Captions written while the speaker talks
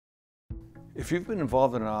If you've been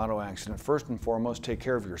involved in an auto accident, first and foremost, take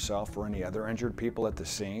care of yourself or any other injured people at the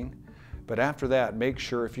scene. But after that, make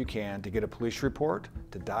sure, if you can, to get a police report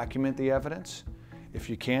to document the evidence.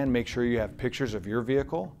 If you can, make sure you have pictures of your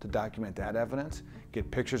vehicle to document that evidence.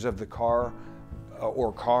 Get pictures of the car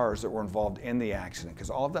or cars that were involved in the accident,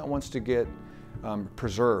 because all of that wants to get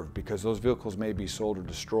preserved, because those vehicles may be sold or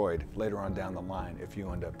destroyed later on down the line if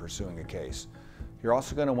you end up pursuing a case. You're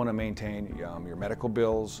also going to want to maintain your medical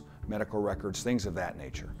bills, medical records, things of that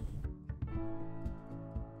nature.